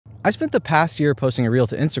I spent the past year posting a reel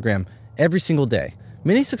to Instagram every single day.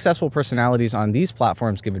 Many successful personalities on these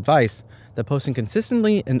platforms give advice that posting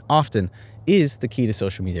consistently and often is the key to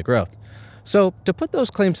social media growth. So to put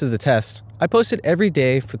those claims to the test, I posted every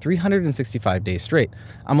day for 365 days straight.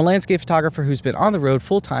 I'm a landscape photographer who's been on the road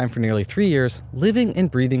full-time for nearly 3 years, living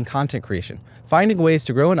and breathing content creation. Finding ways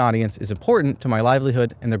to grow an audience is important to my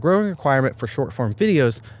livelihood, and the growing requirement for short-form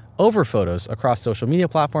videos over photos across social media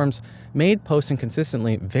platforms made posting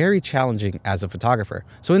consistently very challenging as a photographer.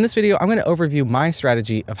 So in this video, I'm going to overview my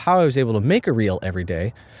strategy of how I was able to make a reel every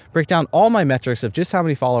day, break down all my metrics of just how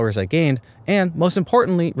many followers I gained, and most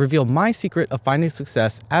importantly, reveal my secret of finding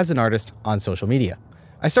success as an artist on social media.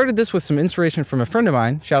 I started this with some inspiration from a friend of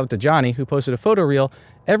mine, shout out to Johnny, who posted a photo reel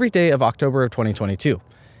every day of October of 2022.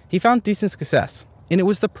 He found decent success, and it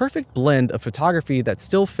was the perfect blend of photography that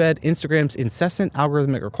still fed Instagram's incessant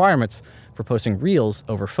algorithmic requirements for posting reels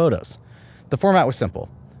over photos. The format was simple.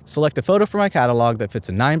 Select a photo from my catalog that fits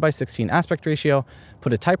a 9:16 aspect ratio,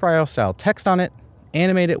 put a typewriter style text on it,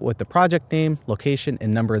 animate it with the project name, location,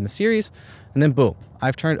 and number in the series, and then boom,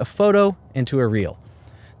 I've turned a photo into a reel.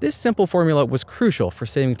 This simple formula was crucial for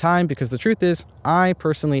saving time because the truth is, I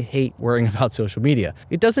personally hate worrying about social media.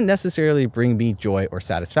 It doesn't necessarily bring me joy or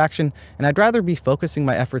satisfaction, and I'd rather be focusing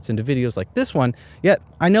my efforts into videos like this one, yet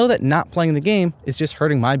I know that not playing the game is just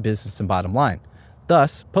hurting my business and bottom line.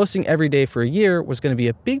 Thus, posting every day for a year was going to be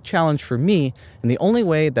a big challenge for me, and the only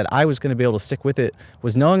way that I was going to be able to stick with it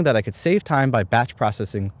was knowing that I could save time by batch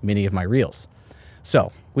processing many of my reels.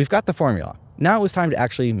 So, we've got the formula. Now it was time to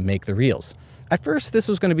actually make the reels. At first, this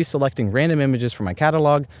was going to be selecting random images from my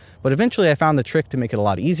catalog, but eventually I found the trick to make it a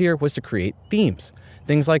lot easier was to create themes.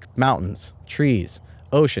 Things like mountains, trees,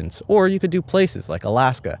 oceans, or you could do places like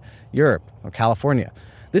Alaska, Europe, or California.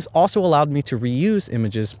 This also allowed me to reuse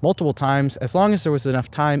images multiple times as long as there was enough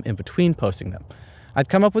time in between posting them. I'd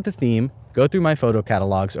come up with a theme, go through my photo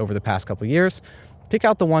catalogs over the past couple years, pick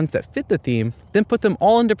out the ones that fit the theme, then put them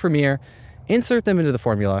all into Premiere, insert them into the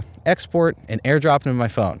formula, export, and airdrop them to my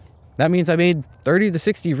phone. That means I made 30 to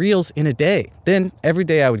 60 reels in a day. Then every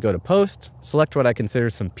day I would go to post, select what I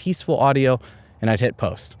considered some peaceful audio, and I'd hit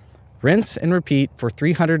post. Rinse and repeat for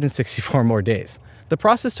 364 more days. The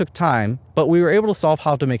process took time, but we were able to solve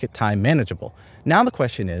how to make it time manageable. Now the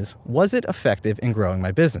question is, was it effective in growing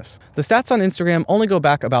my business? The stats on Instagram only go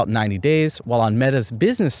back about 90 days, while on Meta's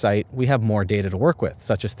business site, we have more data to work with,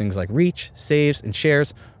 such as things like reach, saves, and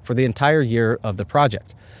shares for the entire year of the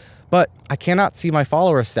project. But I cannot see my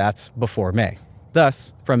follower stats before May.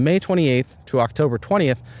 Thus, from May 28th to October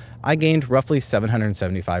 20th, I gained roughly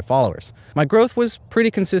 775 followers. My growth was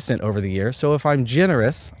pretty consistent over the year, so if I'm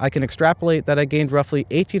generous, I can extrapolate that I gained roughly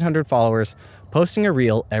 1,800 followers posting a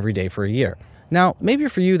reel every day for a year. Now, maybe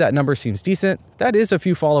for you that number seems decent, that is a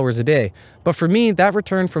few followers a day, but for me, that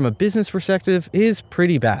return from a business perspective is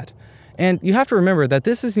pretty bad. And you have to remember that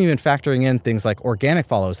this isn't even factoring in things like organic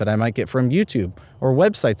follows that I might get from YouTube, or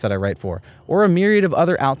websites that I write for, or a myriad of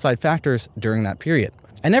other outside factors during that period.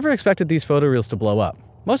 I never expected these photo reels to blow up.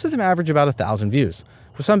 Most of them average about 1,000 views,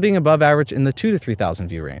 with some being above average in the 2,000 to 3,000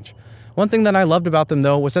 view range. One thing that I loved about them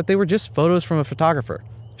though was that they were just photos from a photographer.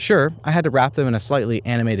 Sure, I had to wrap them in a slightly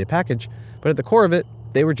animated package, but at the core of it,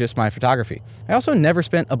 they were just my photography. I also never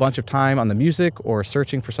spent a bunch of time on the music or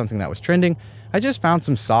searching for something that was trending. I just found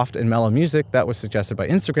some soft and mellow music that was suggested by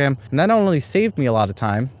Instagram, and that not only saved me a lot of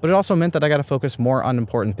time, but it also meant that I got to focus more on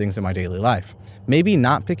important things in my daily life. Maybe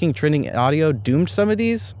not picking trending audio doomed some of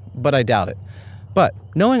these, but I doubt it. But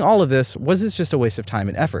knowing all of this, was this just a waste of time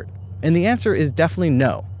and effort? And the answer is definitely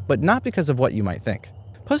no, but not because of what you might think.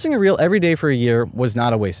 Posting a reel every day for a year was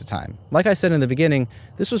not a waste of time. Like I said in the beginning,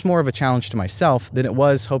 this was more of a challenge to myself than it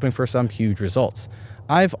was hoping for some huge results.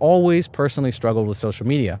 I've always personally struggled with social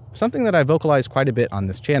media, something that I vocalized quite a bit on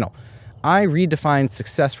this channel. I redefined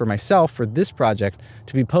success for myself for this project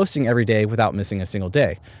to be posting every day without missing a single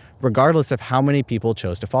day, regardless of how many people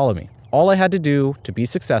chose to follow me. All I had to do to be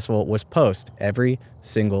successful was post every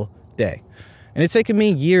single day. And it's taken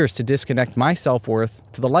me years to disconnect my self-worth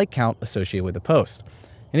to the like count associated with the post.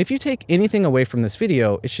 And if you take anything away from this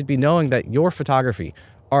video, it should be knowing that your photography,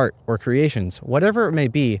 art, or creations, whatever it may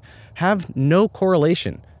be, have no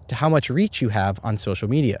correlation to how much reach you have on social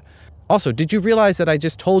media. Also, did you realize that I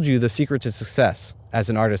just told you the secret to success as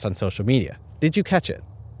an artist on social media? Did you catch it?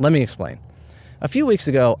 Let me explain. A few weeks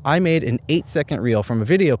ago, I made an 8-second reel from a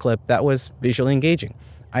video clip that was visually engaging.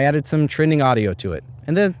 I added some trending audio to it,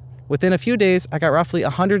 and then within a few days, I got roughly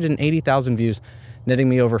 180,000 views, netting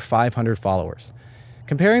me over 500 followers.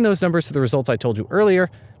 Comparing those numbers to the results I told you earlier,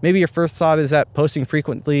 maybe your first thought is that posting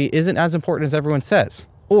frequently isn't as important as everyone says.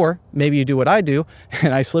 Or maybe you do what I do,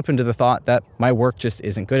 and I slip into the thought that my work just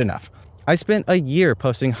isn't good enough. I spent a year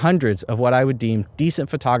posting hundreds of what I would deem decent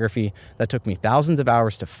photography that took me thousands of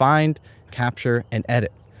hours to find, capture, and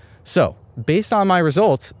edit. So, based on my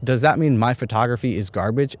results, does that mean my photography is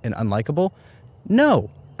garbage and unlikable? No,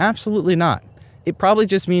 absolutely not. It probably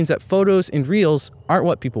just means that photos and reels aren't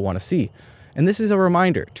what people want to see. And this is a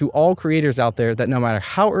reminder to all creators out there that no matter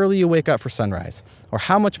how early you wake up for sunrise, or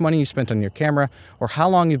how much money you spent on your camera, or how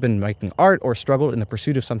long you've been making art or struggled in the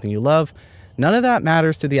pursuit of something you love, none of that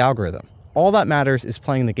matters to the algorithm. All that matters is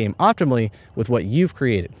playing the game optimally with what you've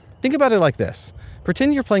created. Think about it like this.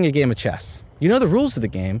 Pretend you're playing a game of chess. You know the rules of the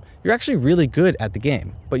game, you're actually really good at the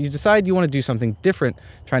game, but you decide you want to do something different,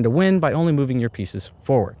 trying to win by only moving your pieces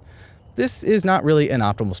forward. This is not really an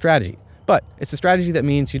optimal strategy, but it's a strategy that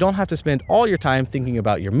means you don't have to spend all your time thinking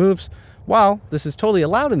about your moves. While this is totally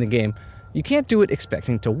allowed in the game, you can't do it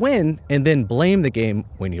expecting to win and then blame the game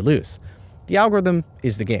when you lose. The algorithm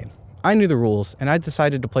is the game. I knew the rules, and I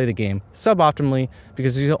decided to play the game suboptimally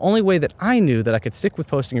because it's the only way that I knew that I could stick with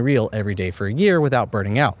posting a reel every day for a year without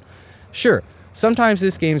burning out. Sure, sometimes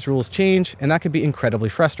this game's rules change, and that could be incredibly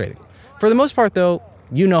frustrating. For the most part, though,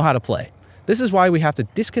 you know how to play. This is why we have to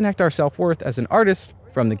disconnect our self-worth as an artist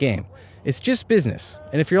from the game. It's just business,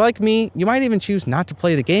 and if you're like me, you might even choose not to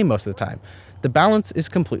play the game most of the time. The balance is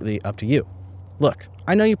completely up to you. Look,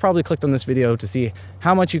 I know you probably clicked on this video to see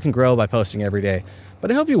how much you can grow by posting every day,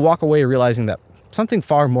 but I hope you walk away realizing that something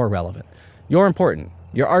far more relevant. You're important,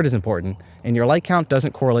 your art is important, and your like count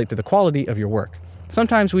doesn't correlate to the quality of your work.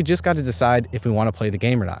 Sometimes we just got to decide if we want to play the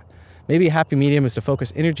game or not. Maybe a happy medium is to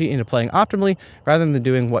focus energy into playing optimally rather than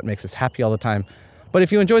doing what makes us happy all the time. But if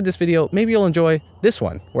you enjoyed this video, maybe you'll enjoy this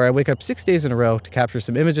one, where I wake up 6 days in a row to capture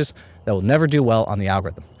some images that will never do well on the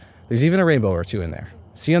algorithm. There's even a rainbow or two in there.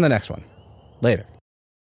 See you on the next one. Later.